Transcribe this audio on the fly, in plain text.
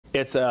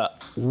It's a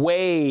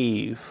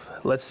wave.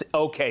 Let's see.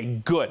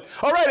 Okay, good.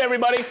 All right,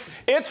 everybody.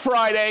 It's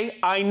Friday.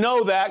 I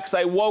know that because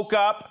I woke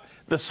up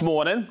this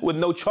morning with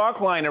no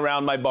chalk line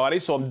around my body,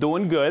 so I'm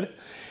doing good.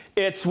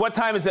 It's, what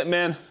time is it,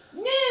 man?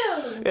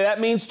 Noon. That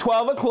means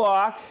 12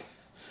 o'clock.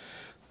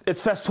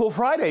 It's Festool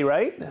Friday,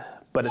 right?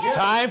 But it's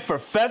time for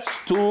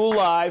Festool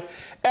Live,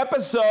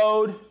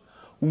 episode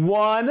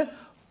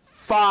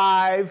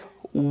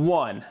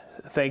 151.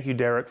 Thank you,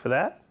 Derek, for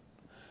that.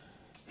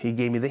 He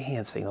gave me the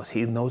hand signals.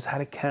 He knows how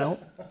to count.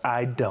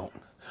 I don't.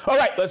 All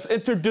right, let's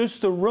introduce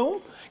the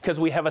room because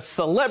we have a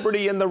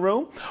celebrity in the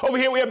room. Over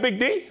here we have Big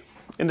D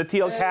in the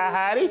teal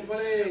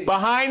Kahati.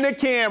 Behind the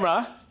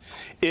camera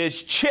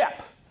is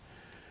Chip.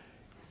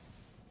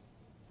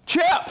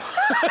 Chip!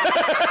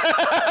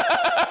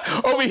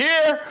 Over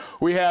here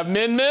we have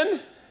Min Min.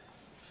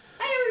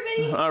 Hi,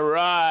 everybody. All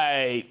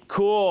right,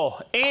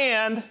 cool.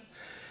 And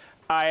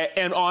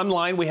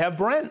online we have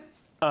Brent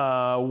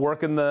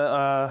working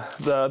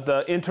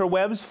the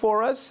interwebs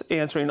for us,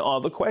 answering all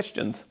the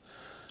questions.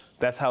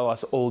 That's how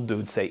us old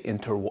dudes say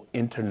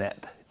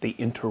internet, the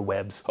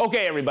interwebs.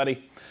 Okay,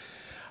 everybody.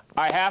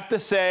 I have to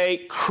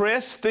say,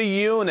 Chris the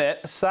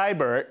Unit,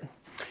 Cybert,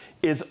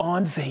 is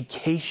on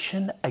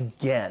vacation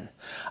again.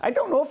 I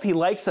don't know if he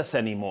likes us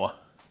anymore.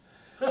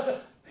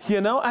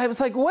 You know, I was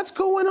like, what's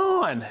going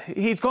on?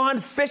 He's gone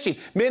fishing.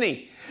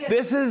 Minnie,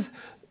 this is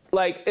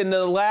like in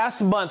the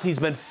last month, he's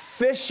been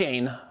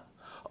fishing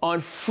on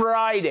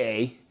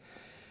Friday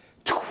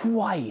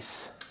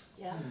twice.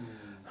 Yeah.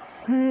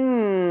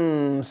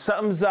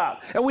 Something's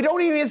up. And we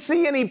don't even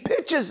see any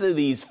pictures of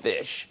these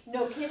fish.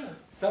 No kidding.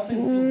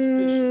 Something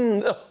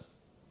seems fishy.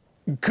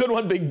 Good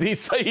one, Big D. You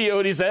hear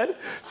what he said?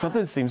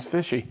 Something seems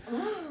fishy.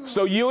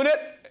 So,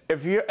 Unit,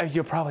 if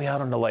you're probably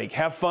out on the lake,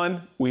 have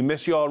fun. We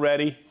miss you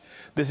already.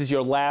 This is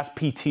your last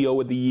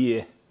PTO of the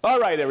year. All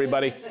right,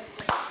 everybody.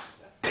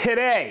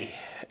 Today,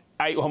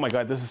 oh my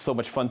God, this is so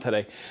much fun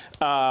today.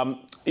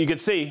 You can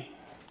see,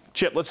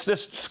 Chip, let's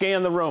just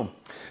scan the room.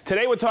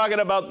 Today we're talking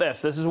about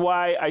this. This is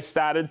why I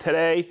started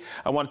today.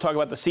 I want to talk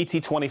about the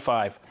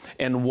CT25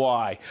 and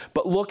why.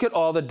 But look at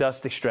all the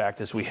dust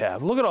extractors we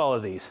have. Look at all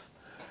of these.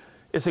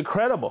 It's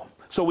incredible.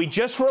 So we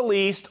just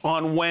released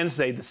on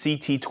Wednesday the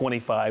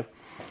CT25,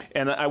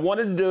 and I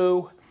wanted to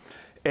do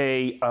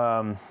a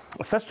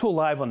Festool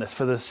Live on this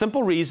for the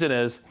simple reason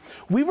is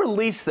we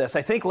released this,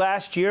 I think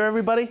last year,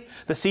 everybody,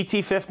 the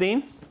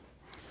CT15.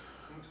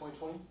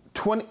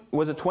 2020?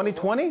 Was it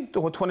 2020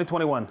 or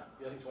 2021? Yeah,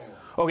 I think 21.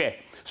 Okay,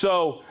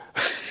 so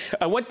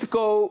I went to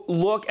go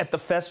look at the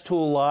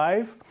Festool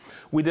Live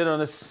we did on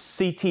the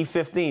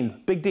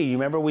CT15. Big D, you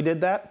remember we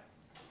did that?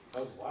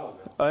 That was a while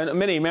ago.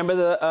 Minnie, remember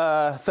the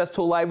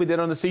Festool Live we did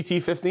on the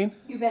CT15?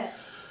 You bet.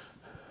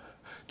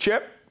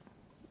 Chip?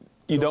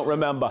 You don't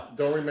remember?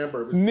 Don't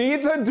remember.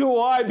 Neither do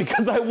I,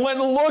 because I went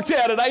and looked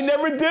at it. I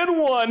never did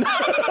one.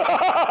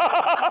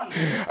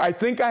 I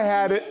think I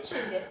had it.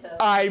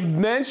 I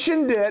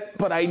mentioned it,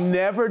 but I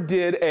never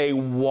did a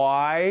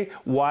why.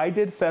 Why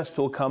did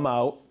Festool come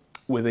out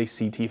with a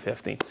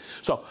CT15?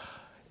 So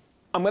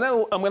I'm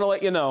gonna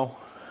let you know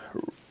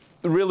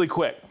really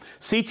quick.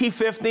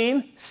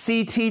 CT15,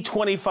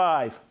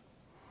 CT25.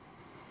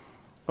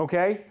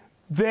 Okay?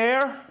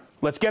 There,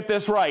 let's get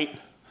this right.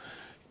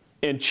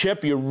 And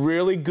Chip, you're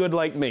really good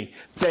like me.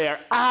 They're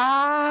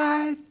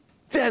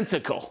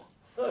identical.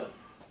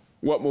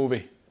 What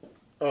movie?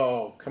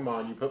 Oh, come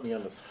on, you put me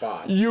on the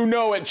spot. You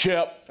know it,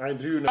 Chip. I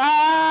do know.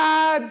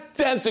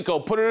 Identical.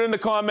 Put it in the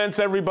comments,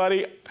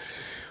 everybody.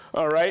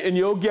 All right, and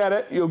you'll get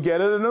it. You'll get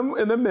it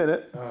in a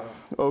minute.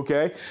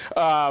 Okay?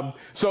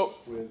 So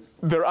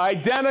they're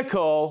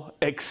identical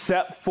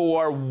except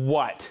for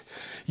what?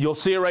 You'll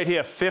see it right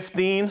here,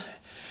 15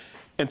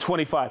 and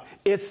 25.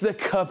 It's the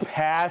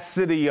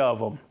capacity of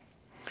them.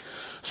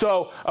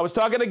 So I was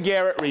talking to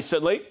Garrett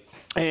recently,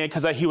 and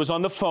because he was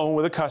on the phone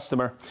with a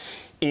customer,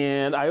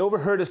 and I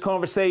overheard his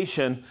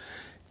conversation,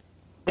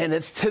 and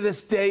it's to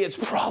this day, it's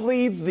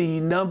probably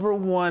the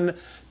 #1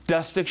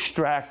 dust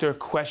extractor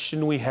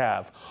question we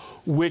have.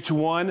 Which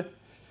one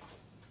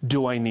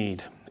do I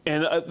need?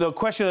 And the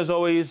question is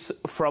always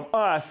from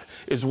us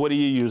is, what are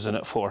you using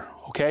it for?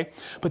 Okay?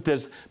 But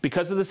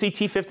because of the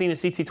CT15 and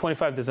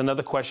CT25, there's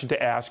another question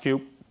to ask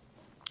you,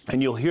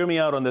 and you'll hear me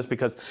out on this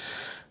because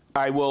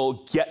I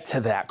will get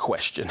to that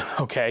question,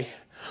 okay?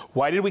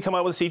 Why did we come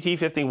out with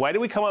CT15? Why did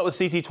we come out with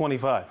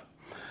CT25?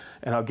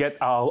 And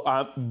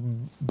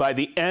by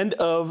the end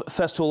of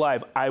Festool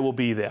Live, I will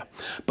be there.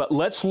 But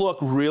let's look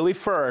really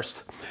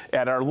first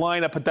at our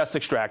lineup of dust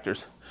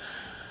extractors.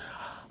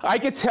 I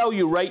could tell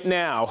you right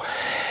now,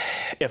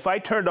 if I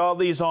turned all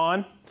these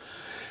on,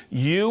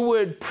 you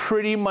would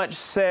pretty much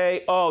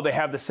say, oh, they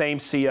have the same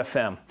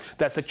CFM.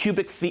 That's the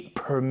cubic feet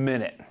per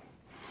minute.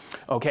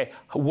 Okay,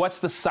 what's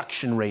the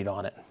suction rate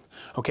on it?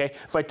 Okay,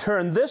 if I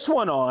turn this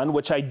one on,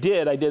 which I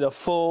did a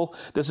full,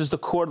 this is the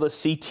cordless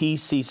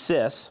CTC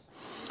Sys.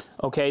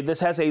 Okay, this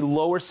has a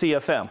lower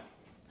CFM,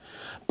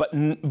 but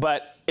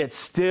it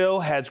still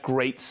has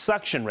great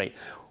suction rate.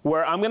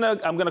 where I'm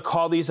gonna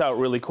call these out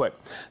really quick.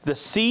 The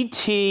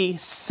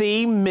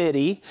CT-C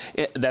MIDI,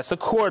 that's the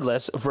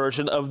cordless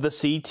version of the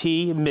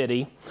CT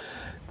MIDI.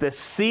 The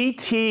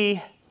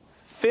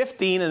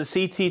CT-15 and the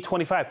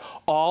CT-25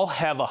 all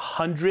have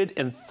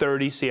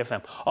 130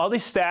 CFM. All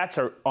these stats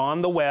are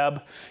on the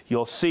web.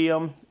 You'll see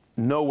them,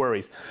 no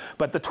worries.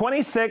 But the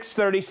 26,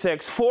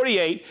 36,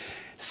 48,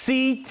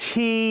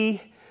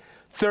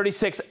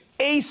 CT-36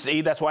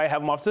 AC, that's why I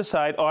have them off to the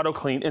side, auto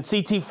clean, and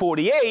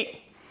CT-48,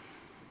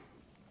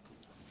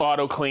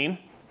 auto clean,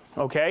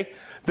 okay?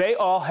 They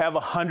all have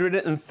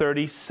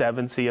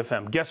 137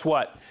 CFM. Guess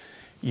what?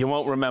 You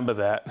won't remember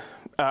that.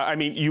 I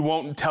mean, you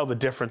won't tell the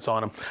difference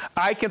on them.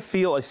 I can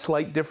feel a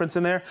slight difference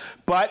in there,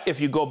 but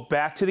if you go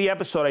back to the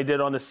episode I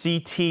did on the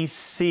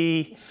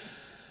CTC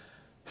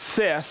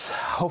CIS,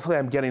 hopefully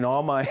I'm getting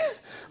all my,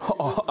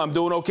 I'm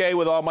doing okay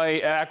with all my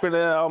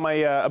acronyms, all my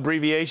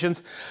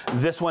abbreviations.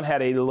 This one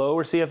had a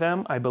lower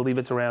CFM. I believe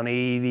it's around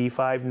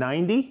 85,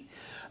 90.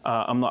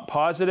 I'm not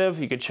positive.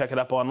 You can check it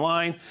up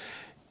online.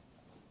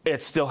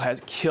 It still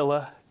has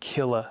killer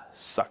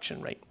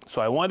suction rate.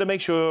 So I wanted to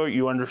make sure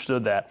you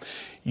understood that.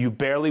 You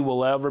barely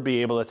will ever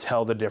be able to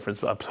tell the difference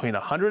between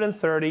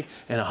 130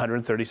 and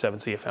 137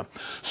 CFM.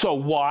 So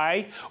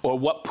why, or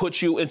what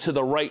puts you into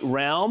the right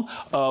realm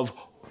of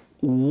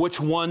which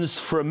one's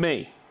for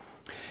me?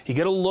 You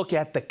got to look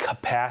at the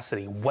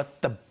capacity,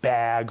 what the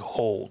bag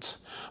holds.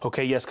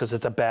 Okay, yes, because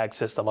it's a bag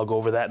system. I'll go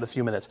over that in a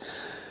few minutes.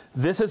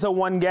 This is a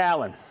 1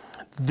 gallon.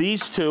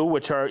 These two,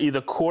 which are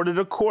either corded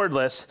or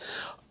cordless,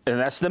 and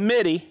that's the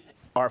MIDI,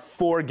 are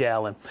 4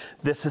 gallon.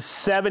 This is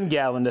 7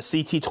 gallon, the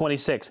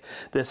CT26.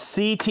 The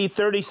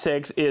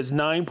CT36 is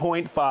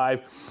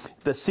 9.5.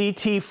 The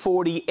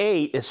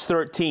CT48 is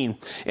 13.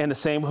 And the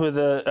same with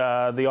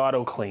the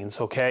auto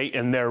cleans, okay,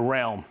 in their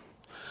realm.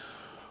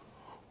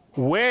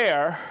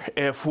 Where,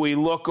 if we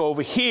look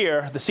over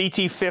here, the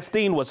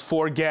CT15 was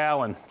 4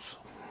 gallons.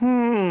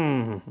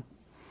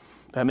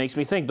 That makes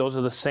me think those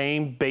are the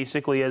same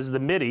basically as the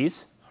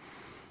MIDIs.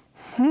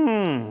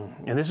 And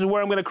this is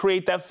where I'm going to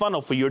create that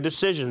funnel for your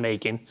decision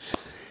making.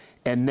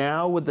 And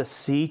now with the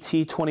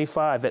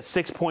CT25 at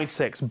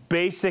 6.6,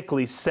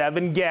 basically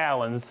 7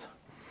 gallons,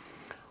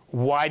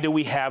 why do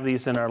we have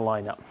these in our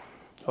lineup?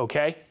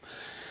 Okay?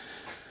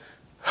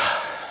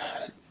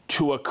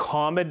 To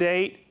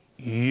accommodate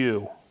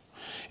you.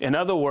 In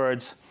other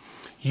words,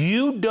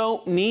 you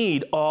don't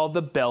need all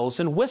the bells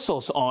and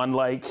whistles on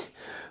like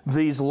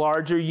these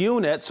larger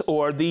units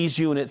or these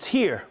units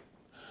here.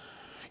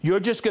 You're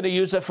just going to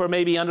use it for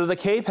maybe under the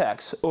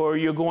Capex, or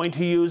you're going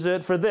to use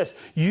it for this.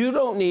 You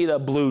don't need a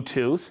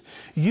Bluetooth.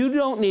 You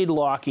don't need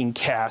locking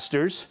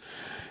casters.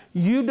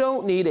 You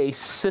don't need a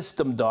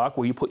system dock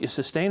where you put your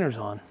sustainers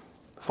on.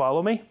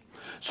 Follow me?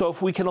 So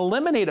if we can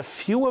eliminate a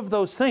few of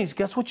those things,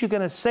 guess what you're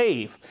going to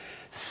save?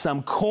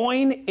 Some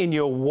coin in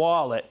your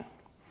wallet.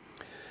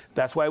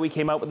 That's why we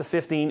came out with the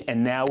 15,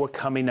 and now we're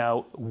coming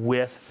out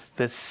with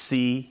the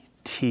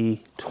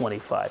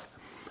CT25.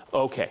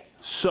 Okay,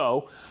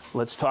 so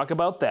let's talk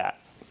about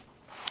that.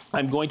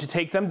 I'm going to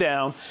take them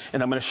down,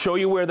 and I'm going to show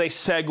you where they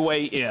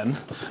segue in.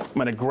 I'm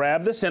going to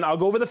grab this in. I'll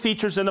go over the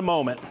features in a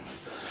moment,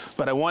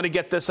 but I want to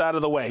get this out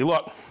of the way.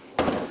 Look,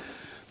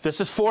 this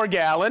is 4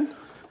 gallon.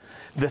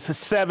 This is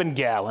 7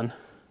 gallon.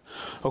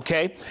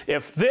 Okay,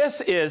 if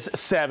this is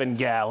 7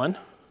 gallon,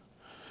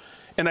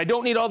 and I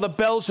don't need all the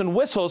bells and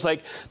whistles,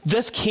 like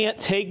this can't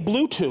take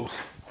Bluetooth.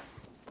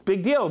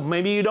 Big deal.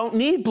 Maybe you don't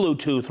need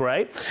Bluetooth,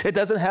 right? It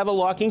doesn't have a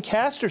locking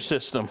caster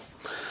system.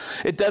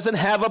 It doesn't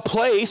have a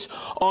place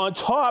on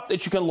top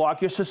that you can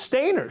lock your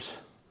sustainers.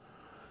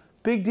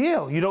 Big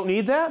deal. You don't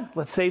need that?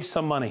 Let's save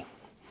some money.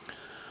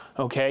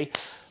 Okay.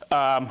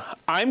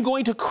 I'm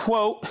going to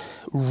quote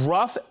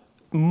rough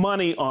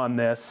money on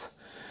this.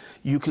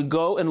 You could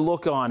go and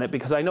look on it,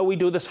 because I know we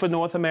do this for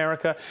North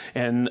America,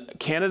 and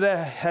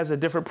Canada has a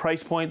different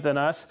price point than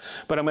us,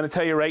 but I'm going to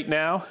tell you right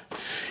now,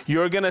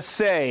 you're going to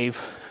save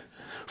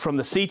from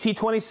the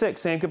CT26,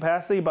 same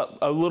capacity, about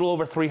a little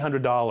over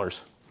 $300,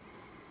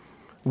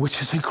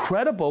 which is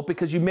incredible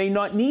because you may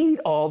not need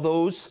all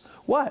those,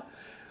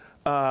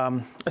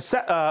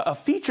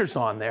 features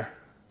on there.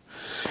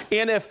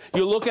 And if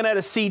you're looking at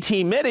a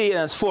CT MIDI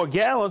and it's 4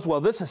 gallons,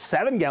 well, this is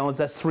 7 gallons,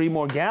 that's 3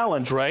 more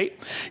gallons, right?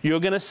 You're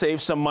going to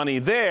save some money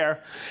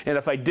there. And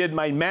if I did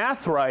my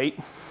math right,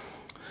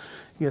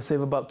 you're going to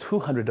save about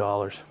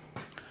 $200.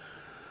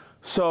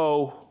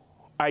 So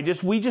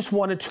we just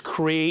wanted to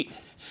create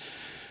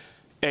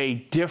a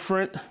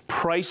different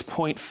price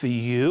point for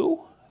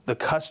you, the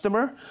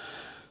customer,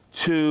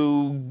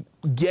 to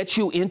get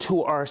you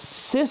into our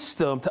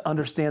system to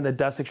understand the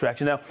dust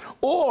extraction. Now,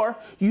 or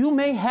you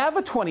may have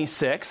a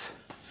 26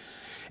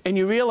 and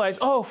you realize,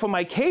 oh, for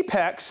my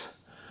Capex,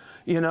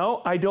 you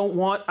know, I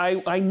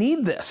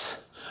need this.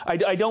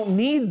 I don't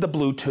need the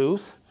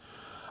Bluetooth.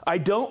 I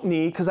don't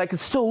need, because I can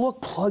still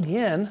plug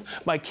in.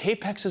 My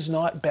Capex is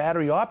not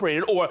battery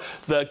operated, or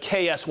the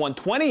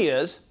KS120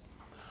 is,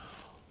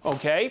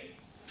 okay?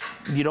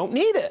 You don't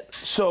need it.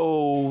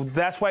 So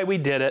that's why we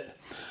did it.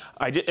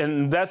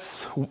 And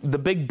that's the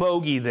big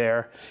bogey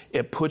there.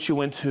 It puts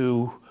you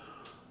into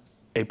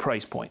a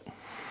price point,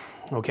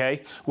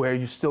 okay, where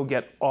you still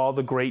get all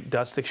the great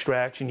dust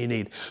extraction you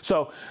need.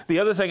 So the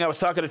other thing I was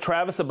talking to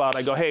Travis about,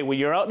 I go, hey, when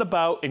you're out and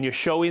about and you're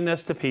showing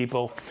this to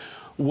people,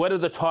 what are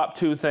the top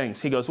 2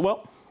 things? He goes,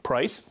 well,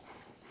 price,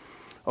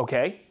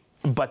 okay,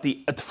 but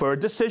for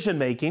decision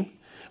making,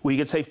 we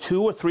could save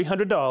 $200 or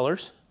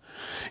 $300,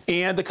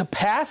 and the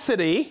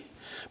capacity,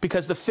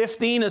 because the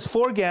 15 is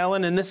 4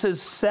 gallon and this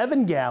is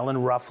 7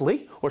 gallon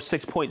roughly, or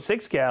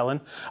 6.6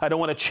 gallon, I don't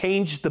want to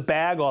change the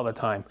bag all the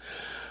time.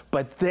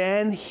 But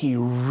then he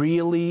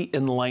really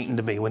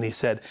enlightened me when he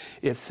said,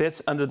 it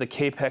fits under the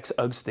Capex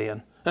UGG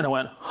stand. And I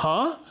went,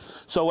 huh?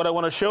 So what I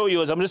want to show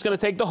you is I'm just going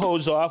to take the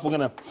hose off. We're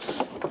going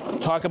to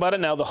talk about it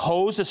now. The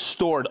hose is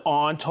stored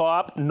on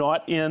top,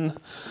 not in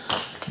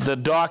the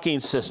docking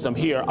system.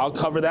 Here, I'll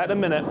cover that in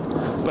a minute.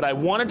 But I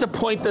wanted to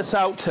point this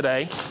out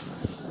today.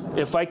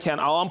 If I can,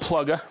 I'll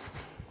unplug her.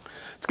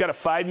 It's got a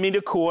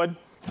 5-meter cord,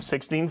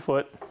 16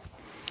 foot.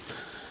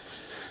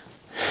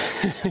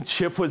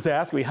 Chip was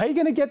asking me, how are you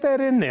going to get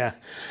that in there?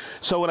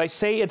 So when I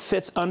say it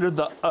fits under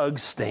the UGG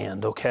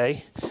stand,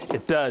 okay,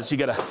 it does. You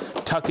got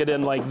to tuck it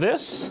in like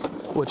this,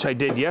 which I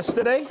did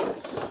yesterday,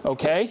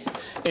 okay,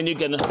 and you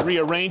can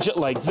rearrange it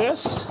like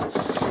this,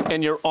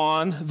 and you're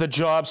on the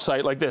job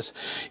site like this.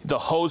 The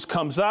hose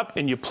comes up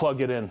and you plug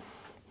it in,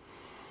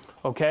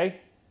 okay?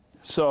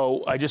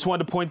 So I just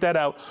wanted to point that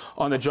out.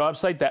 On the job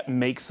site, that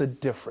makes a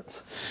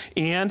difference.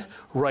 And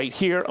right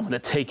here, I'm going to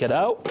take it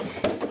out.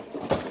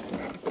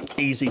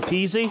 Easy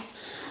peasy.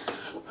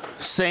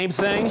 Same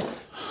thing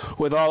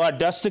with all our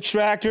dust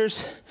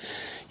extractors.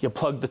 You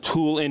plug the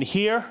tool in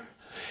here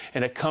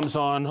and it comes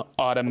on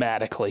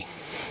automatically.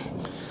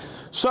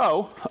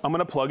 So I'm going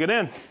to plug it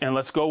in and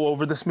let's go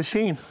over this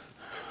machine.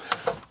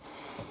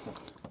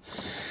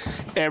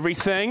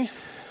 Everything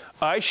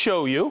I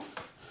show you,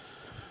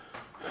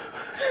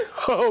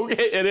 oh,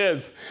 it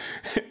is.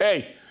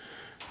 Hey,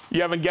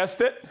 you haven't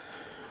guessed it?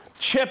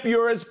 Chip,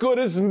 you're as good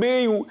as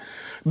me.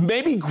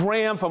 Maybe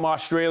Graham from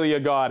Australia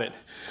got it.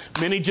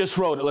 Minnie just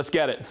wrote it. Let's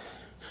get it.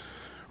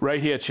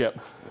 Right here, Chip.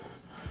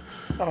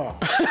 Oh.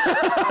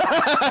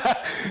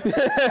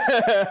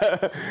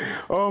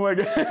 Oh my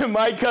God.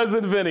 My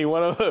cousin Vinny,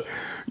 one of the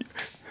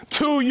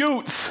 2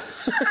 Utes.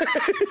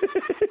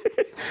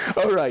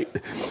 All right.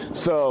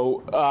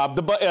 So,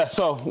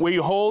 so where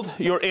you hold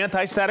your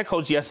anti-static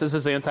hose, yes, this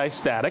is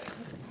anti-static.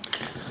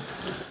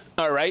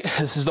 All right.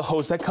 This is the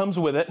hose that comes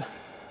with it.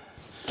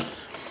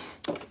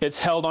 It's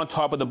held on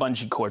top of the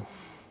bungee cord.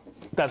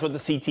 That's what the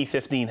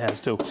CT15 has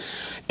too.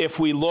 If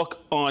we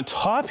look on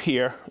top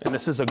here, and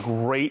this is a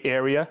great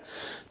area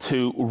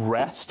to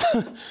rest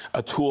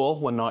a tool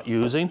when not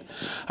using,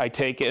 I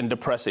take it and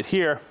depress it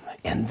here,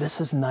 and this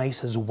is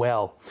nice as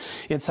well.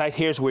 Inside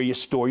here is where you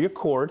store your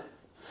cord.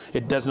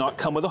 It does not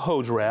come with a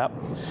hose wrap.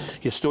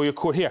 You store your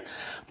cord here.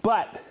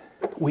 But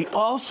we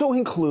also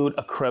include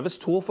a crevice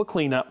tool for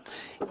cleanup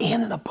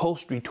and an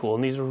upholstery tool,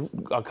 and these are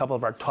a couple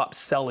of our top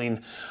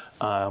selling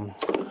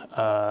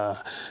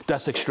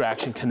dust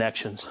extraction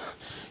connections.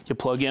 You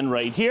plug in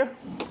right here,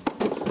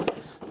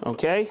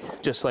 okay,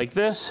 just like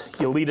this.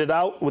 You lead it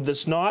out with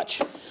this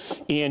notch,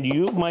 and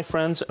you, my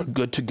friends, are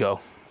good to go.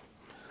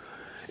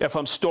 If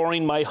I'm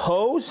storing my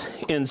hose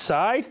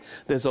inside,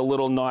 there's a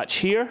little notch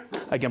here.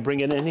 I can bring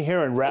it in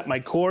here and wrap my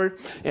cord,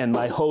 and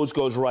my hose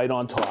goes right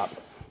on top.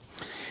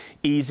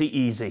 Easy,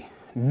 easy,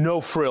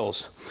 no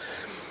frills.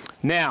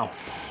 Now,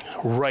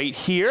 right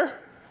here,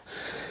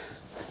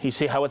 you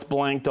see how it's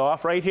blanked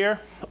off right here?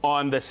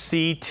 On the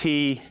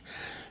CT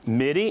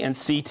MIDI and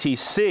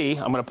CTC,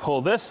 I'm going to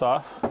pull this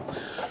off.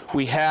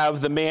 We have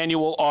the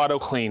manual auto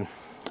clean.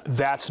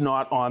 That's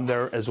not on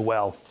there as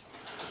well.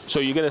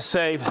 So you're going to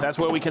save, that's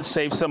where we can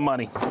save some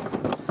money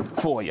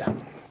for you.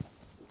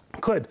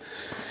 Good.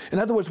 In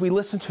other words, we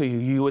listen to you.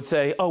 You would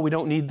say, oh, we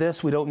don't need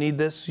this, we don't need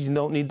this, you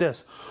don't need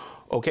this.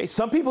 Okay,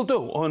 some people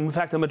do. In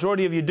fact, the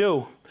majority of you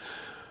do.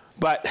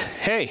 But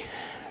hey,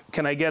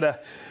 can I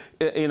get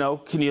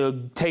can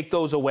you take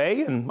those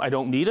away and I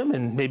don't need them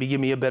and maybe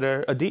give me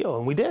a deal?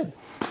 And we did.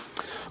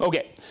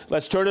 Okay,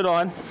 let's turn it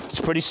on.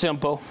 It's pretty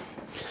simple.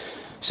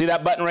 See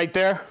that button right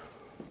there?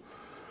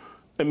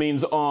 It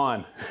means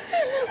on.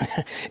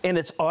 And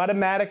it's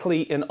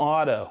automatically in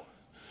auto.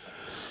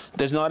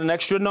 There's not an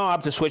extra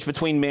knob to switch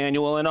between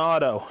manual and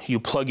auto. You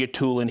plug your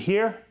tool in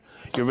here,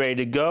 you're ready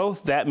to go.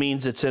 That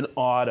means it's in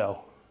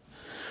auto.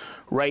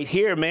 Right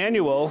here,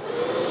 manual,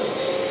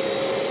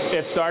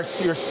 it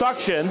starts your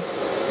suction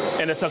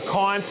and it's a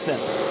constant.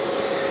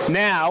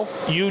 Now,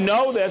 you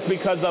know this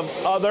because of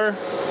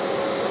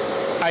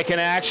I can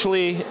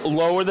actually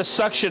lower the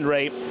suction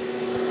rate,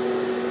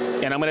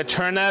 and I'm going to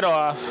turn that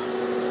off.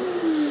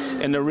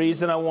 And the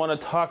reason I want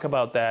to talk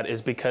about that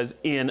is because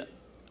in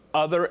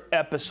other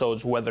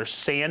episodes, whether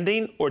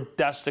sanding or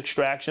dust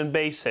extraction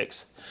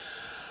basics,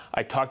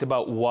 I talked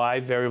about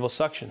why variable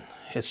suction.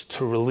 It's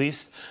to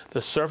release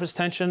the surface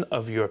tension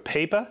of your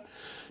paper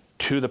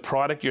to the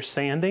product you're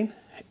sanding,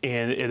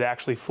 and it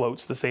actually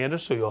floats the sander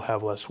so you'll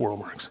have less swirl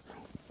marks.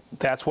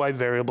 That's why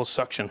variable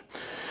suction.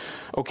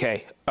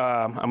 Okay,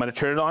 I'm going to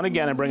turn it on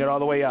again and bring it all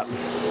the way up.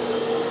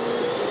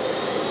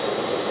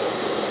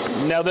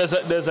 Now there's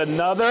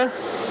another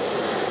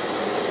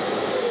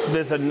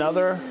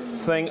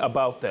thing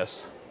about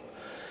this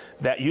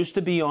that used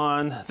to be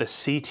on the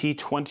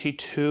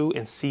CT22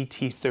 and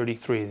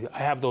CT33. I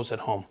have those at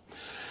home.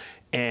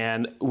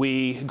 And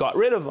we got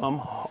rid of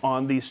them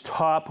on these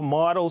top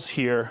models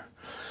here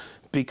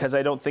because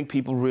I don't think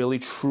people really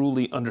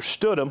truly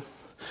understood them.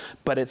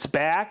 But it's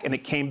back, and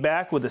it came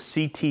back with a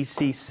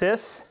CTC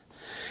sys,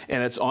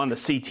 and it's on the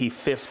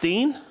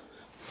CT15,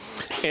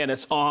 and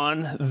it's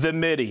on the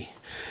MIDI.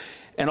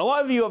 And a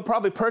lot of you have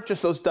probably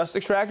purchased those dust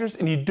extractors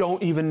and you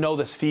don't even know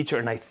this feature,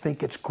 and I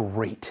think it's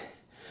great.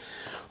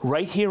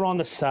 Right here on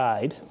the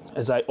side,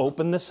 as I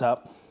open this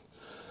up,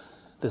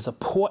 there's a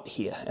port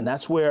here, and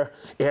that's where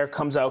air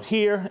comes out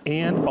here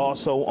and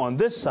also on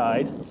this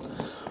side.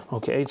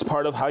 Okay, it's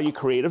part of how you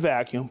create a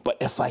vacuum. But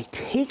if I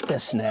take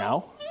this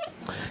now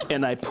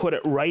and I put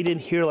it right in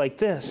here like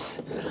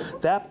this,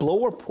 that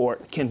blower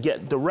port can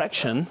get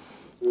direction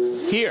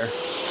here.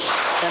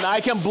 And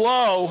I can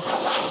blow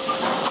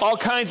all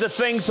kinds of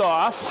things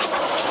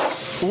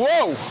off.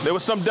 Whoa, there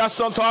was some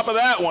dust on top of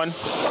that one,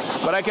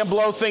 but I can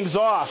blow things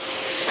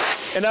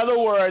off. In other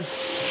words,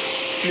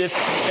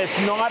 it's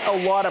not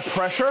a lot of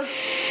pressure.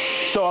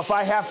 So if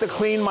I have to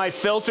clean my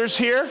filters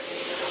here,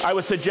 I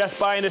would suggest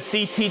buying a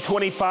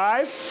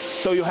CT25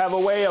 so you have a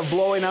way of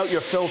blowing out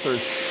your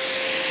filters.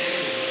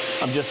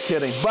 I'm just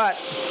kidding. But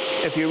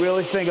if you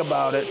really think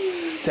about it,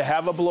 to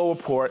have a blower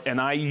port,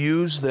 and I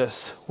used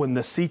this when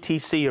the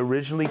CTC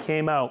originally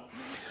came out,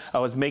 I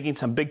was making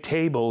some big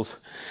tables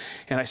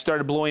and I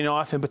started blowing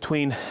off in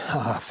between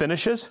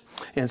finishes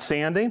and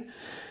sanding.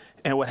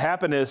 And what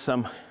happened is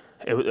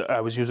I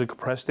was using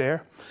compressed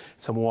air,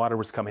 some water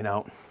was coming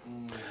out.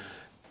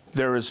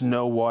 There is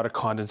no water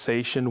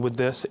condensation with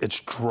this. It's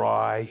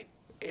dry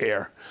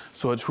air.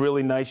 So it's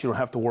really nice. You don't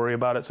have to worry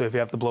about it. So if you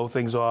have to blow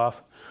things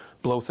off,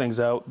 blow things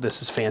out,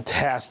 this is a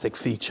fantastic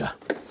feature.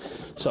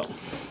 So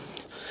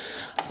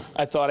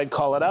I thought I'd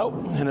call it out,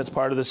 and it's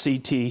part of the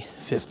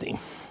CT15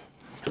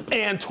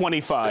 and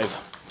 25.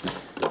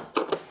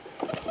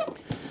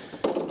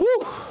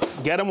 Woo!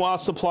 Get them while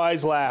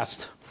supplies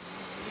last.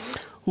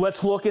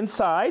 Let's look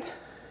inside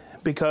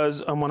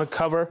because I'm going to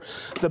cover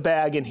the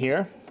bag in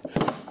here.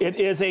 It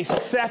is a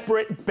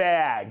separate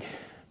bag.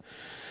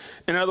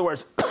 In other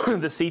words,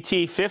 the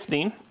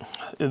CT15,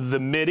 the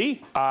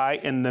MIDI I,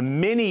 and the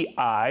Mini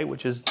I,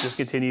 which is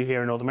discontinued here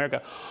in North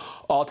America,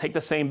 all take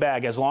the same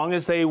bag as long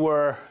as they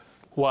were,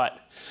 what,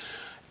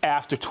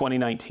 after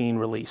 2019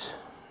 release.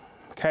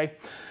 Okay?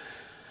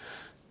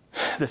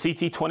 The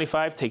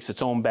CT25 takes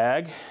its own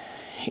bag,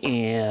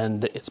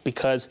 and it's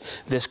because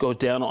this goes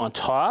down on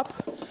top.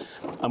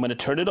 I'm going to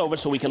turn it over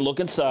so we can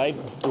look inside,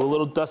 do a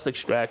little dust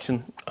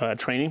extraction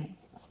training.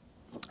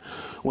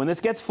 When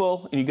this gets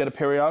full, and you got to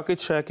periodically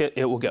check it,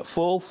 it will get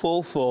full,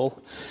 full,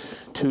 full.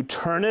 To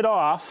turn it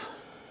off,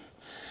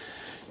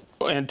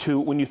 and to,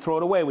 when you throw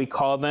it away, we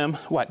call them,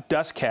 what,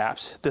 dust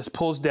caps. This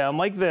pulls down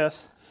like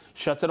this,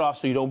 shuts it off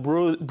so you don't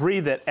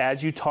breathe it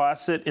as you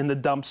toss it in the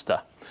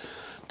dumpster.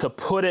 To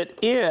put it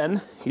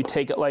in, you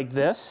take it like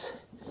this,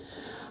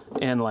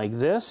 and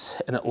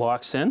it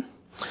locks in.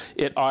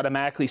 It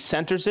automatically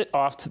centers it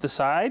off to the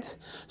side,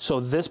 so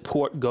this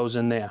port goes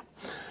in there.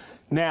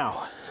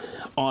 Now,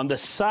 on the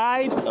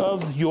side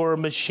of your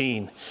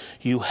machine,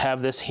 you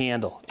have this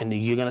handle, and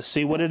you're going to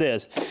see what it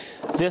is.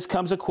 This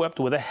comes equipped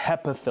with a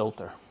HEPA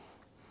filter.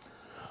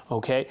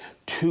 Okay?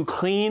 To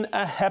clean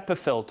a HEPA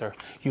filter,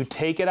 you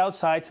take it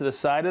outside to the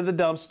side of the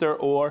dumpster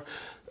or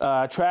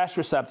trash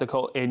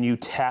receptacle, and you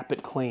tap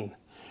it clean.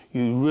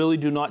 You really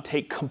do not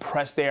take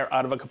compressed air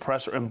out of a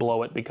compressor and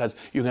blow it because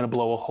you're going to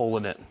blow a hole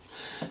in it.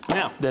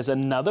 Now, there's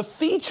another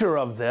feature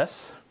of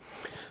this.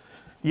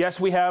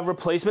 Yes, we have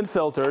replacement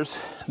filters.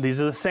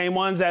 These are the same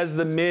ones as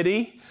the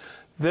MIDI,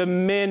 the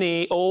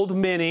Mini, old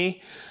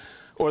Mini,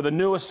 or the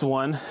newest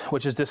one,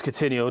 which is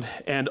discontinued,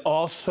 and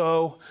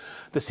also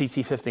the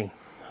CT15.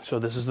 So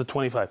this is the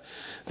 25.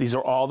 These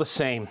are all the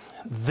same.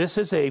 This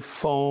is a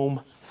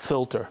foam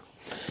filter,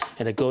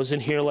 and it goes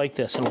in here like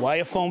this. And why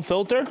a foam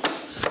filter?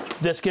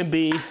 This can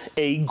be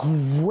a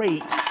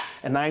great,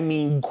 and I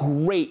mean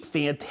great,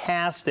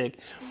 fantastic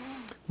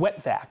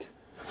wet vac.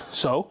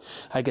 So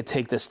I could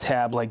take this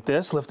tab like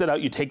this, lift it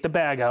out, you take the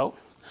bag out,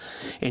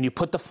 and you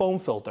put the foam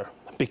filter.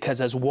 Because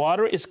as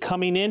water is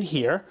coming in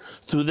here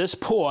through this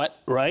port,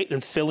 right,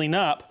 and filling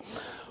up,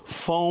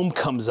 foam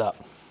comes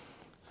up.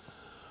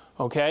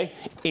 Okay?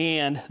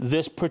 And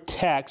this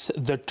protects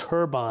the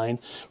turbine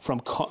from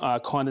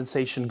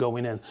condensation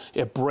going in.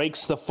 It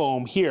breaks the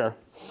foam here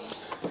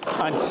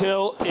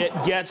until it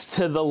gets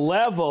to the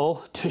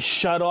level to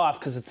shut off,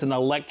 because it's an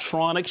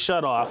electronic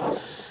shut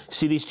off.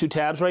 See these two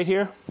tabs right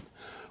here?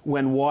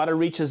 When water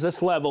reaches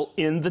this level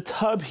in the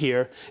tub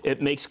here,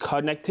 it makes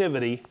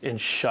connectivity and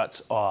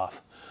shuts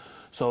off.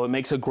 So it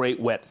makes a great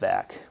wet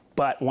vac.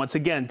 But once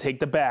again, take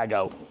the bag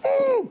out.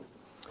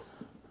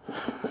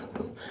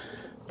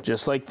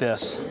 Just like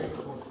this.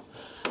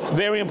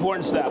 Very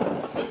important step.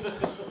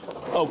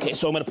 Okay,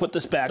 so I'm going to put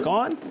this back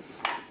on.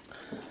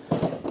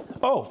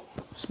 Oh,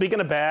 speaking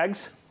of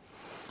bags,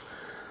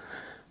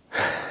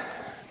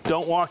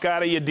 Don't walk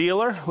out of your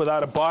dealer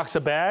without a box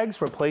of bags,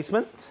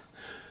 replacements.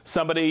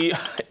 Somebody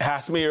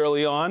asked me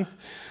early on,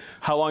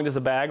 how long does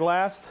a bag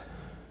last?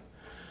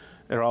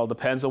 It all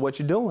depends on what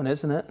you're doing,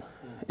 isn't it?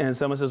 And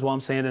someone says, well, I'm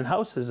sanding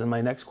houses. And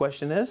my next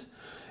question is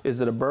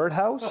it a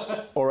birdhouse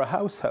or a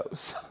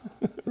house,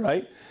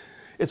 right?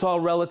 It's all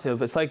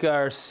relative. It's like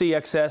our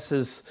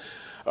CXS's,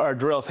 our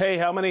drills. Hey,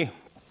 how many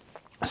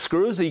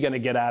screws are you going to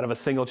get out of a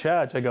single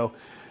charge? I go,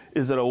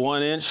 is it a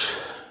 1-inch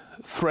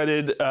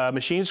threaded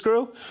machine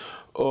screw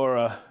or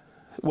a,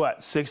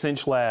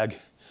 6-inch lag?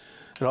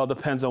 It all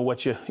depends on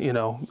what you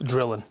know,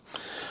 drilling.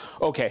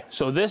 Okay,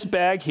 so this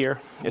bag here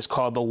is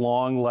called the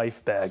long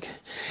life bag.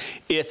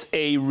 It's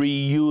a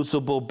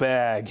reusable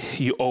bag.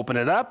 You open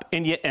it up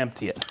and you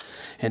empty it.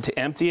 And to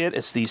empty it,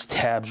 it's these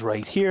tabs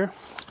right here.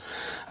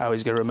 I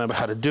always got to remember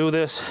how to do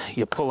this.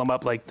 You pull them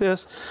up like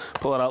this,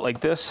 pull it out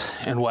like this,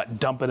 and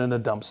dump it in the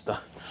dumpster.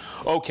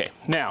 Okay,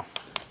 now,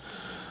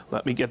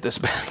 let me get this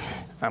back.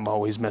 I'm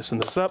always messing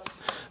this up.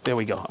 There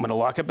we go. I'm going to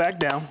lock it back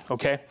down,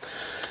 okay?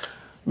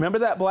 Remember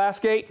that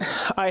blast gate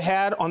I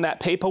had on that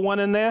paper one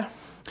in there?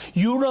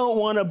 You don't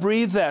want to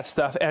breathe that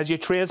stuff as you're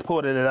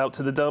transporting it out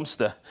to the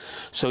dumpster.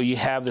 So you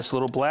have this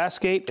little blast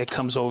gate. It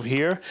comes over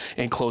here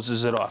and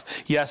closes it off.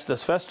 Yes,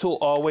 does Festool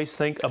always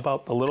think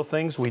about the little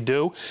things? We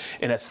do.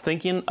 And it's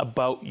thinking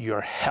about your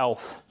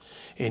health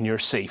and your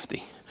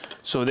safety.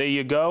 So there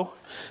you go.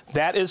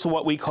 That is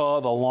what we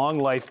call the long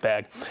life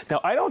bag.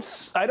 Now, I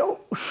don't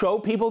show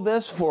people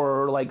this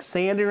for like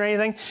sanding or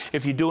anything.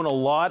 If you're doing a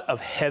lot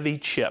of heavy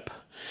chip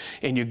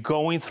and you're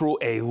going through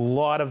a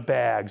lot of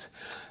bags,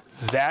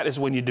 that is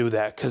when you do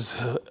that, because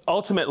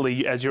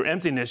ultimately, as you're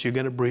emptying this, you're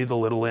going to breathe a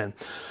little in.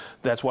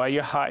 That's why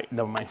you're high.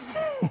 Never mind.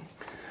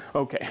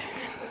 Okay.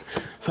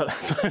 So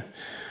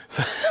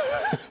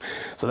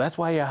that's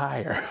why you're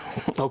higher.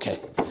 Okay.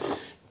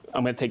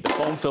 I'm going to take the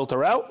foam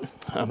filter out.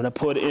 I'm going to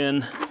put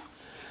in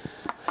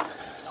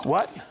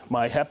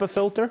my HEPA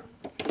filter.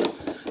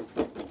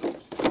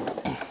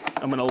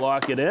 I'm going to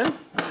lock it in.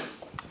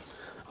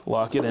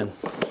 Lock it in.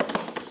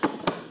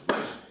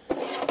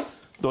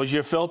 Those are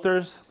your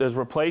filters. There's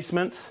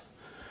replacements.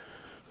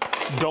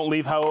 Don't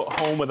leave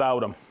home without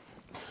them.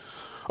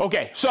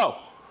 Okay, so,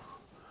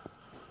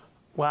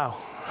 wow.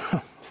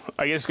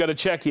 I just got to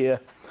check here.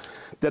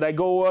 Did I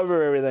go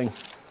over everything?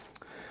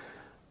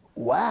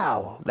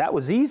 Wow, that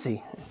was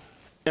easy.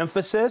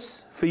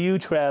 Emphasis for you,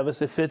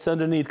 Travis. It fits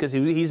underneath, because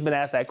he's been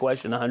asked that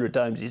question 100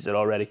 times, he said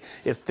already.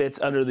 It fits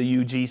under the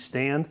UG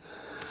stand.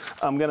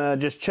 I'm going to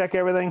just check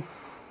everything.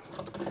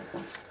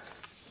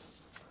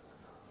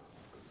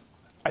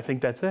 I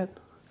think that's it.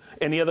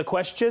 Any other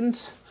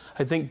questions?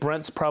 I think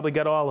Brent's probably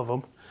got all of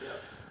them. Yeah.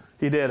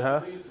 He did, huh? I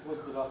think he's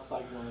supposed to be about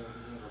cycling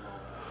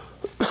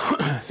and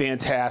that.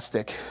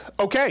 Fantastic.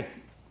 Okay.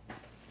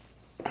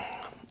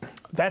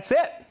 That's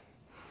it.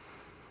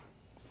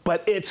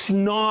 But it's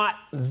not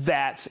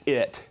that's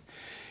it.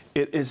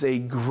 It is a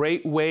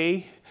great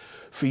way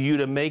for you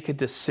to make a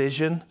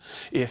decision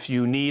if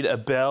you need a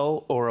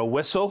bell or a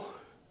whistle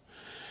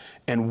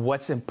and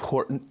what's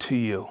important to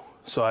you.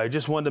 So I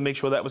just wanted to make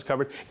sure that was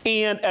covered.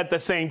 And at the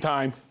same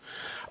time,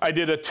 I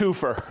did a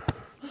twofer.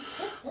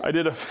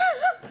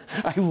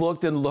 I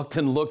looked and looked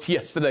and looked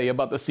yesterday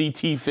about the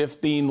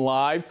CT15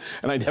 Live,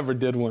 and I never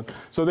did one.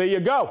 So there you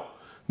go.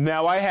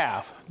 Now I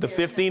have the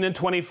 15 and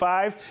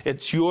 25.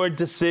 It's your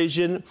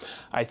decision.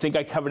 I think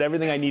I covered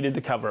everything I needed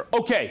to cover.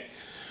 Okay,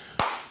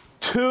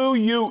 2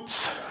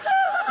 Utes.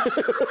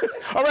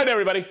 All right,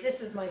 everybody. This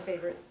is my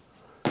favorite.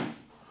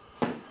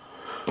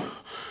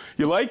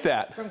 You like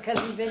that? From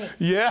Cousin Vinny.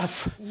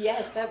 Yes.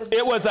 Yes, that was.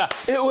 It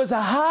was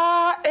a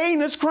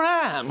high-anus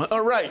crime.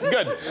 All right,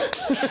 good.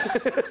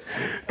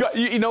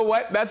 You know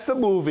what? That's the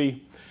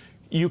movie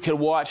you can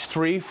watch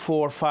 3,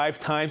 4, 5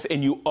 times,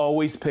 and you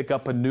always pick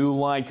up a new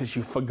line because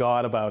you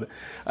forgot about it.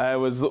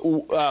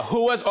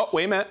 Who was? Oh,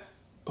 wait a minute.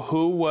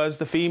 Who was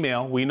the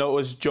female? We know it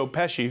was Joe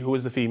Pesci. Who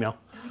was the female?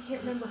 I can't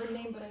remember her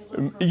name, but I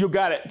love her. You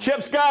got it.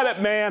 Chip's got it,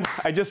 man.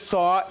 I just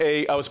saw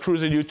I was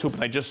cruising YouTube,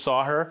 and I just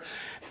saw her.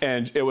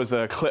 And it was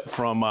a clip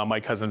from My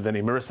Cousin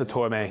Vinny, Marissa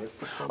Tomei.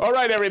 All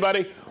right,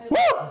 everybody. Woo!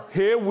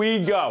 Here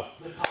we go.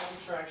 The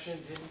posi traction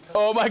didn't come.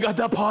 Oh, my God,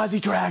 the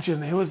posi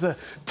traction. It was a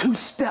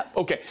 2-step.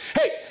 Okay.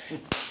 Hey,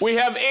 we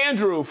have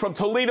Andrew from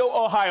Toledo,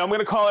 Ohio. I'm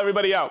going to call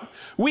everybody out.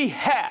 We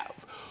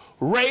have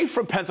Ray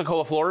from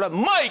Pensacola, Florida.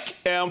 Mike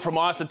M. from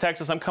Austin,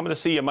 Texas. I'm coming to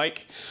see you,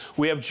 Mike.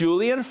 We have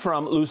Julian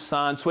from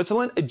Lausanne,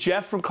 Switzerland.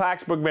 Jeff from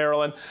Clarksburg,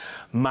 Maryland.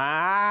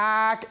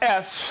 Mark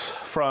S.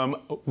 from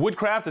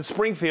Woodcraft in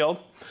Springfield.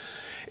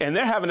 And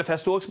they're having a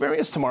Festool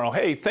experience tomorrow.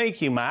 Hey,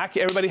 thank you, Mark.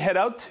 Everybody head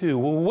out to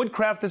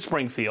Woodcraft in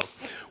Springfield.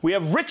 We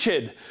have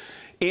Richard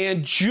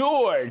and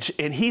George,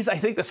 and he's, I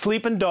think, the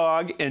sleeping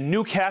dog in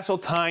Newcastle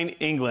Tyne,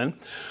 England.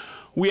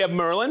 We have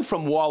Merlin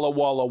from Walla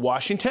Walla,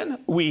 Washington.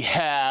 We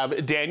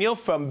have Daniel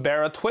from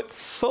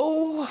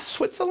Baratwitzel,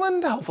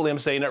 Switzerland. Hopefully I'm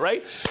saying it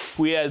right.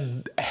 We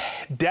have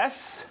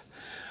Des.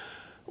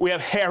 We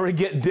have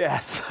Harrogate Des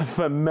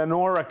from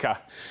Menorca.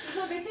 He's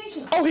on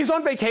vacation. Oh, he's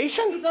on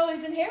vacation? He's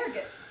always in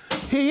Harrogate.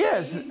 He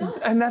is. He's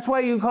not. And that's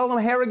why you call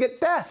him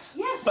Harrogate Des.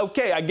 Yes.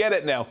 Okay, I get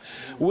it now.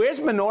 Where's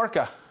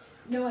Menorca?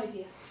 No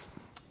idea.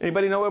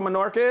 Anybody know where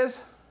Menorca is?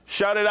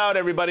 Shout it out,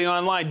 everybody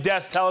online.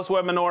 Des, tell us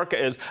where Menorca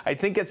is. I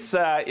think it's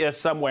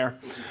somewhere.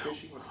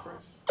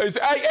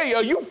 Hey,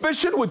 are you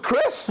fishing with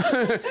Chris?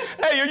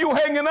 Hey, are you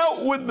hanging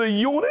out with the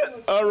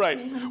unit? All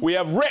right. We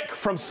have Rick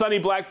from sunny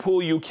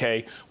Blackpool,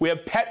 UK. We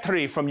have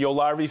Petri from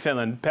Jolarvi,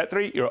 Finland.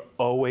 Petri, you're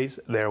always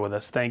there with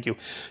us. Thank you.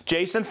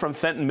 Jason from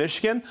Fenton,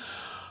 Michigan.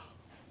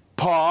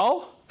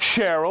 Paul,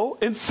 Cheryl,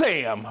 and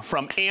Sam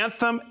from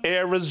Anthem,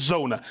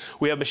 Arizona.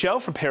 We have Michelle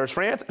from Paris,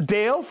 France.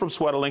 Dale from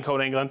Sweater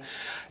Lincoln, England.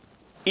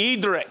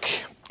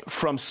 Edric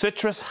from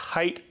Citrus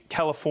Heights,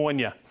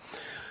 California.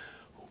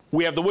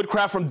 We have the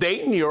Woodcraft from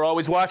Dayton. You're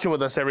always watching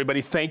with us,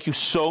 everybody. Thank you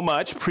so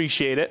much.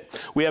 Appreciate it.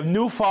 We have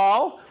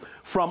Newfall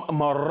from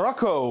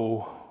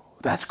Morocco.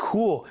 That's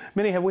cool.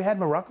 Minnie, have we had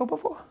Morocco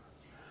before?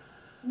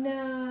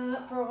 No,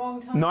 not for a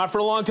long time. Not for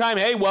a long time.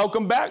 Hey,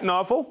 welcome back,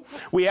 Noffel.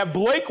 We have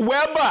Blake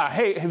Weber.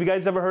 Hey, have you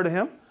guys ever heard of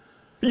him?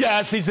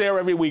 Yes, he's there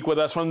every week with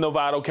us from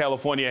Novato,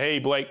 California. Hey,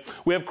 Blake.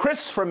 We have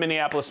Chris from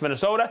Minneapolis,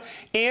 Minnesota.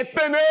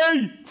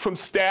 Anthony from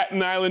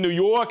Staten Island, New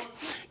York.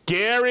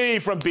 Gary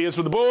from Beers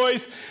with the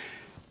Boys.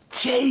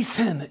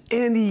 Jason,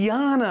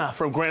 Indiana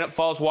from Granite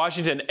Falls,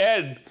 Washington.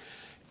 Ed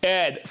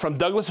from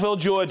Douglasville,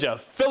 Georgia.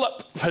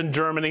 Philip from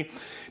Germany.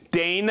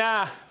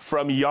 Dana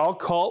from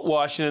Yakult,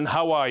 Washington.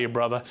 How are you,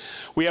 brother?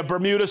 We have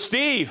Bermuda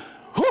Steve.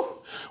 Whew.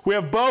 We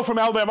have Bo from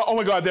Alabama. Oh,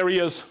 my God, there he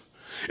is.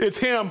 It's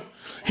him.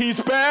 He's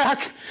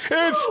back.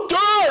 It's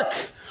Dirk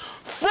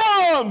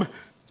from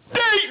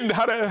Dayton.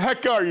 How the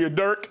heck are you,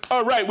 Dirk?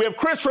 All right, we have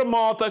Chris from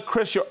Malta.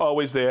 Chris, you're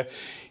always there.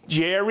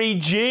 Jerry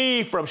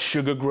G from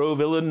Sugar Grove,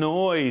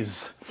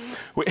 Illinois.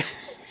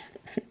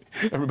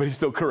 Everybody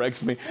still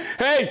corrects me.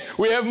 Hey,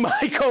 we have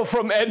Michael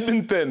from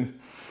Edmonton.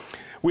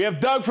 We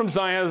have Doug from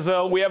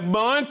Zionsville. We have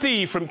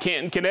Monty from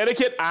Canton,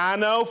 Connecticut.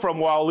 Anno from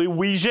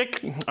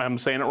Waliwijik. I'm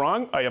saying it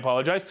wrong. I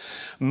apologize.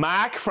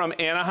 Mac from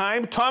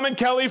Anaheim. Tom and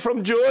Kelly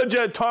from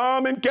Georgia.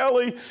 Tom and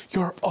Kelly,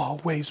 you're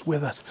always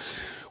with us.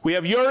 We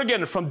have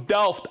Jurgen from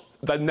Delft,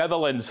 the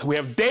Netherlands. We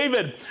have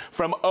David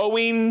from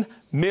Owen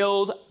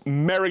Mills,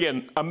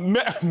 Merrigan.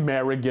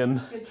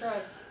 Merrigan. Good try.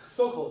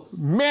 So close.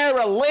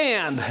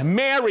 Maryland.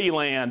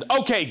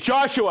 Okay,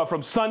 Joshua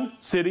from Sun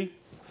City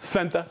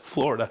Center,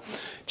 Florida.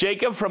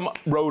 Jacob from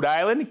Rhode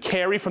Island.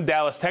 Carrie from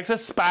Dallas,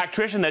 Texas. Spark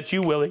Trish, and that's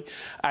you, Willie.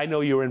 I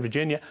know you're in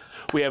Virginia.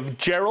 We have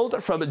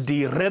Gerald from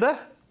DeRidda,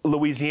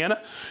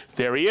 Louisiana.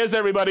 There he is,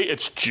 everybody.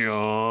 It's Johnny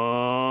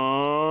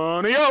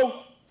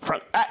O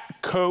from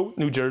Atco,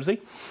 New Jersey.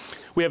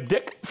 We have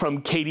Dick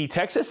from Katy,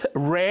 Texas.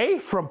 Ray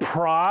from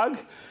Prague,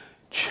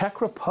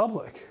 Czech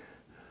Republic.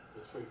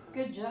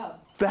 Good job.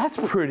 That's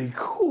pretty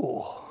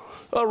cool.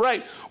 All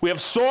right, we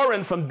have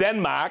Soren from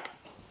Denmark.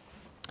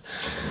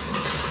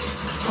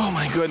 Oh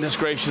my goodness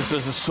gracious,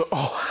 this is so,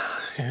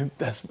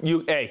 that's,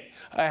 you, hey,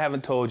 I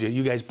haven't told you.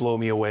 You guys blow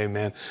me away,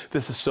 man.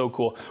 This is so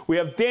cool. We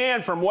have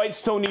Dan from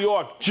Whitestone, New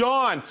York.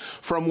 John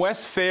from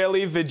West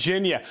Fairleigh,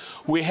 Virginia.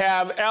 We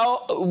have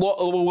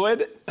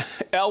Elwood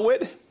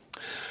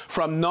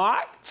from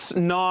Not,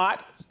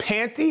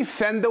 Panty,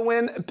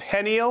 Fendowin,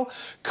 Peniel,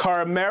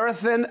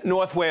 Carmarthen,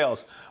 North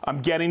Wales.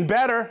 I'm getting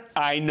better.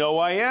 I know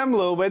I am,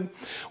 Lubid.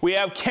 We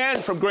have Ken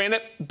from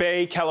Granite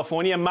Bay,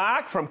 California.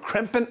 Mark from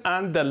Krimpen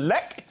aan de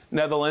Lek,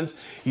 Netherlands.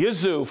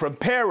 Yazoo from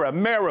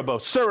Paramaribo,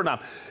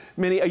 Suriname.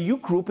 Minnie, are you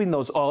grouping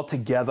those all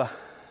together?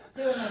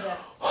 Doing my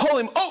best.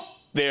 Holy, oh,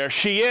 there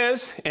she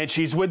is, and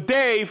she's with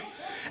Dave.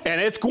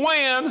 And it's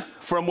Gwen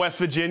from West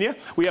Virginia.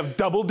 We have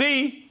Double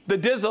D, the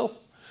Dizzle,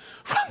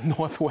 from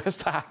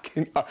Northwest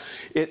Arkansas.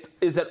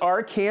 Is it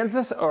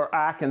Arkansas or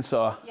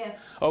Arkansas? Yes.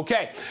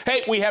 Okay.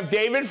 Hey, we have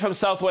David from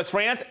Southwest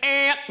France.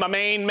 Ant, my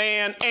main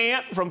man,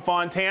 Ant from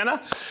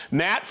Fontana.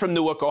 Matt from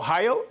Newark,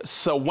 Ohio.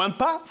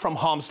 Sawempa from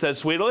Halmstad,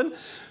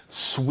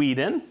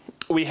 Sweden.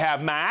 We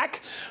have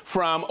Mac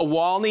from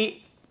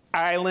Walney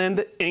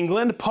Island,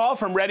 England. Paul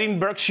from Reading,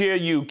 Berkshire,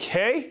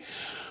 UK.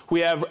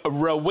 We have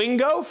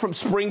Rawingo from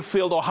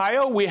Springfield,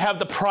 Ohio. We have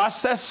the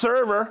process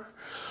server.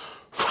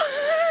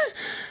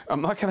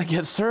 I'm not going to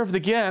get served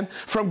again.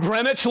 From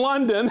Greenwich,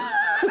 London.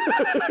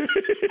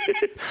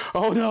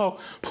 Oh, no.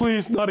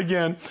 Please, not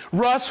again.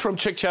 Russ from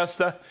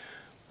Chichester.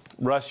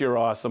 Russ, you're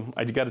awesome.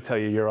 I got to tell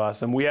you, you're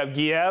awesome. We have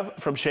Giev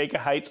from Shaker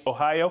Heights,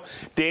 Ohio.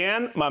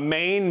 Dan, my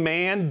main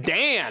man,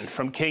 Dan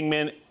from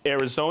Kingman,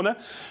 Arizona.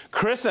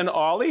 Chris and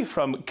Ollie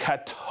from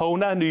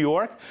Katona, New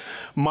York.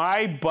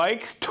 My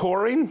Bike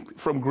Touring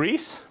from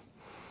Greece.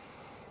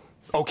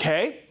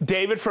 Okay,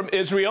 David from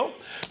Israel,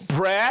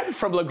 Brad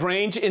from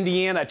LaGrange,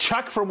 Indiana,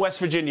 Chuck from West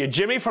Virginia,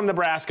 Jimmy from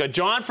Nebraska,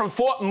 John from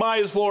Fort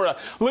Myers, Florida,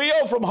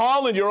 Leo from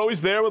Holland, you're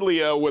always there with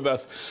Leo with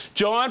us,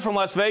 John from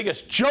Las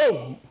Vegas,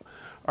 Joe,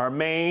 our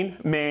main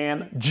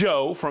man,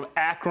 Joe from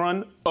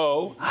Akron,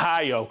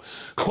 Ohio,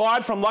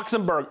 Claude from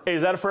Luxembourg. Hey,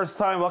 is that a first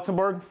time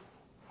Luxembourg?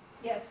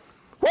 Yes.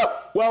 Woo!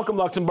 Welcome,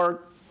 Luxembourg.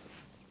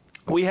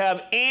 We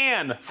have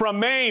Anne from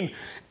Maine.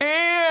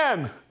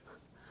 Anne!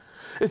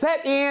 Is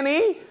that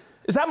Annie?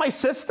 Is that my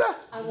sister?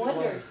 I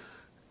wondered.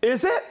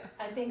 Is it?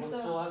 I think What's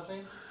the so. last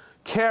name?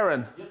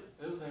 Karen. Yep,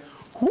 it was there.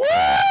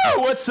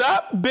 Woo! What's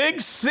up, big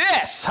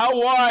sis?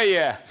 How are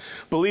you?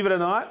 Believe it or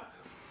not,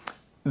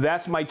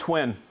 that's my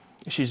twin.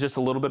 She's just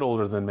a little bit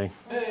older than me.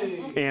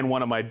 Hey. And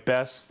one of my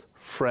best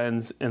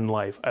friends in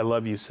life. I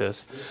love you,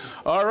 sis.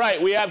 All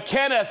right, we have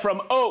Kenneth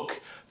from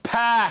Oak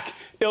Park,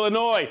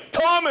 Illinois.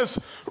 Thomas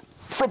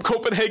from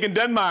Copenhagen,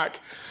 Denmark.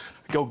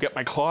 Go get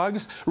my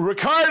clogs.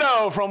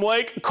 Ricardo from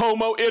Lake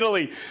Como,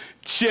 Italy.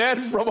 Jed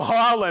from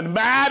Holland.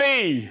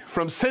 Maddie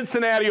from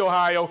Cincinnati,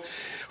 Ohio.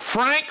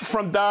 Frank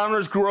from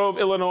Downers Grove,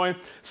 Illinois.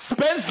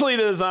 Spenceley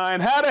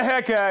Design. How the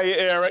heck are you,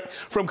 Eric?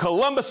 From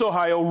Columbus,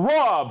 Ohio.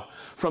 Rob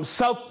from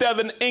South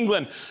Devon,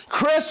 England.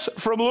 Chris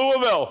from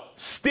Louisville.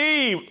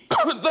 Steve,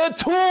 the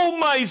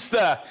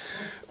Toolmeister,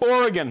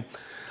 Oregon.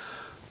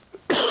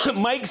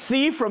 Mike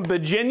C. from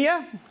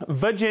Virginia.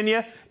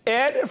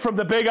 Ed from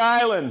the Big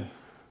Island.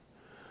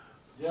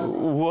 Yeah.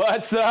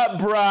 What's up,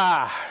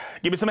 brah?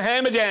 Give me some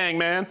hammer-jang,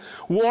 man.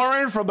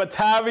 Warren from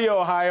Batavia,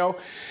 Ohio.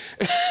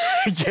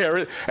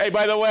 Garrett. Hey,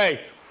 by the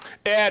way,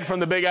 Ed from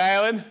the Big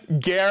Island,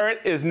 Garrett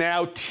is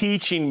now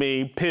teaching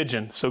me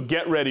Pidgin, so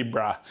get ready,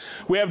 brah.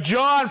 We have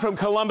John from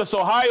Columbus,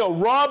 Ohio.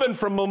 Robin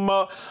from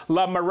La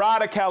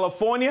Mirada,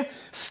 California.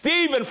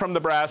 Stephen from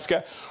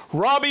Nebraska.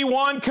 Robbie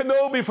Juan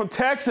Kenobi from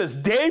Texas.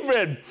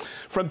 David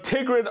from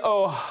Tigard,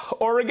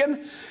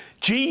 Oregon.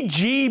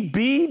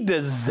 GGB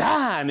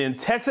Design in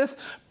Texas.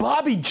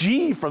 Bobby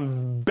G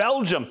from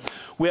Belgium.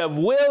 We have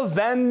Will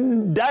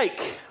Van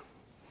Dyke.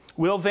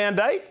 Will Van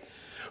Dyke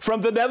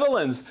from the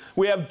Netherlands.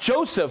 We have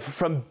Joseph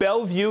from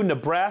Bellevue,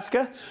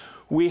 Nebraska.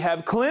 We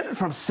have Clint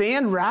from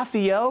San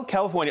Rafael,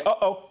 California.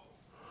 Uh-oh.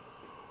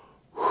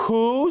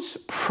 Whose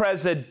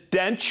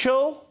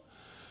presidential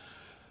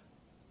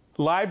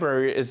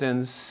library is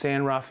in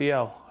San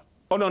Rafael?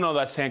 Oh, no,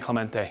 that's San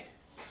Clemente.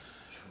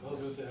 I was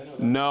gonna say, I know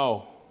that.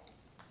 No.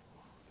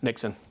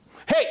 Nixon.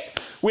 Hey,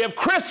 we have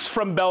Chris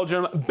from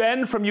Belgium,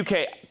 Ben from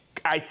UK.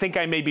 I think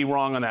I may be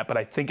wrong on that, but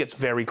I think it's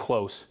very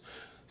close.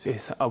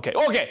 Okay.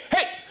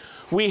 Hey,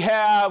 we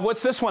have,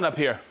 what's this one up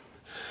here?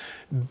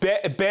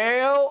 Balearic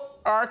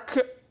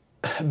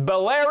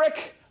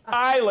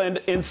Island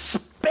in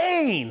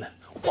Spain.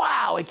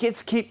 Wow, it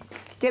keep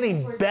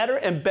getting better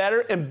and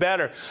better and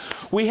better.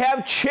 We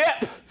have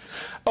Chip.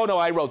 Oh, no,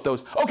 I wrote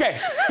those. Okay.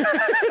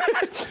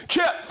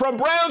 Chip from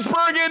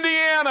Brownsburg,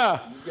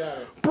 Indiana. You got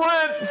it.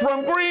 Brent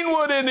from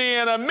Greenwood,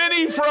 Indiana.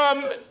 Minnie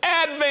from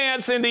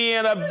Advance,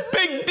 Indiana.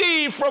 Big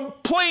D from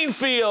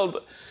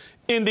Plainfield,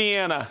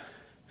 Indiana.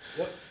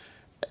 Yep.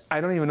 I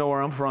don't even know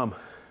where I'm from.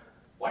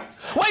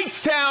 Whitestown.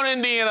 Whitestown,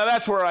 Indiana.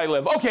 That's where I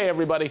live. Okay,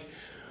 everybody.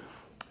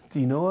 Do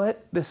you know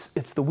what?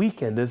 It's the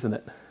weekend, isn't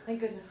it?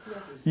 Thank goodness, yes.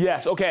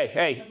 Yes, okay.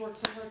 Hey, I've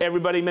worked so hard.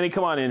 everybody, Minnie,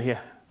 come on in here.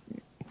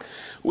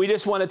 We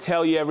just want to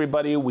tell you,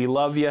 everybody, we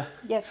love you.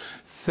 Yes.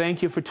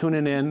 Thank you for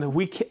tuning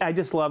in. I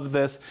just love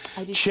this.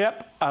 I do.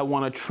 Chip, I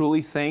want to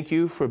truly thank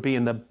you for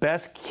being the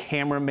best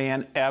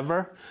cameraman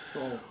ever.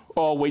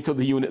 Oh, wait till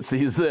the unit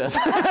sees this.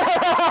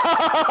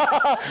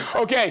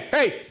 Okay,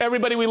 hey,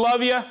 everybody, we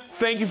love you.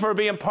 Thank you for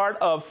being part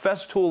of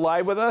Festool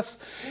Live with us.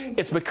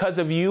 It's because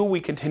of you we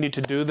continue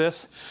to do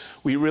this.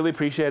 We really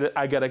appreciate it.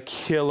 I got a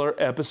killer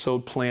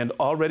episode planned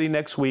already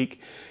next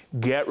week.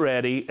 Get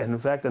ready. And in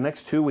fact, the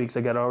next 2 weeks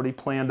I got already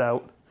planned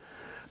out.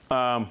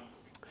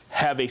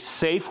 Have a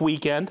safe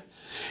weekend,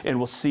 and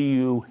we'll see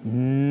you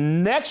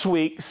next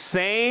week.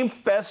 Same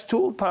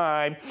Festool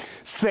time,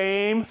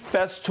 same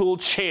Festool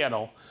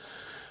channel.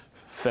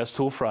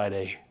 Festool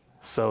Friday.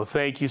 So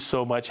thank you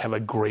so much. Have a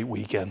great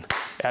weekend.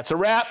 That's a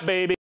wrap,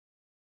 baby.